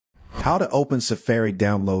How to open Safari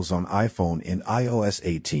downloads on iPhone in iOS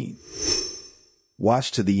 18. Watch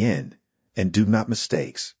to the end and do not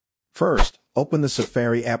mistakes. First, open the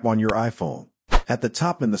Safari app on your iPhone. At the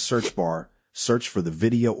top in the search bar, search for the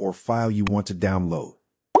video or file you want to download.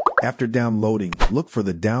 After downloading, look for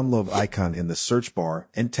the download icon in the search bar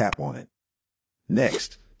and tap on it.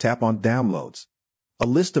 Next, tap on Downloads. A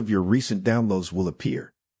list of your recent downloads will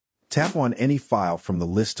appear. Tap on any file from the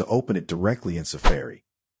list to open it directly in Safari.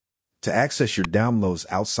 To access your downloads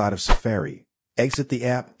outside of Safari, exit the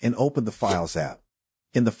app and open the Files app.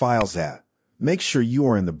 In the Files app, make sure you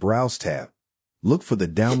are in the Browse tab. Look for the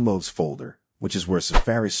Downloads folder, which is where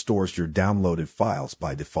Safari stores your downloaded files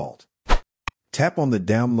by default. Tap on the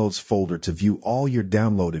Downloads folder to view all your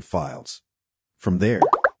downloaded files. From there,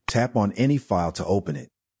 tap on any file to open it.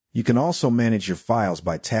 You can also manage your files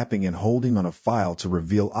by tapping and holding on a file to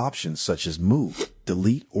reveal options such as Move,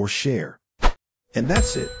 Delete, or Share. And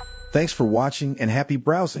that's it. Thanks for watching and happy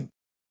browsing.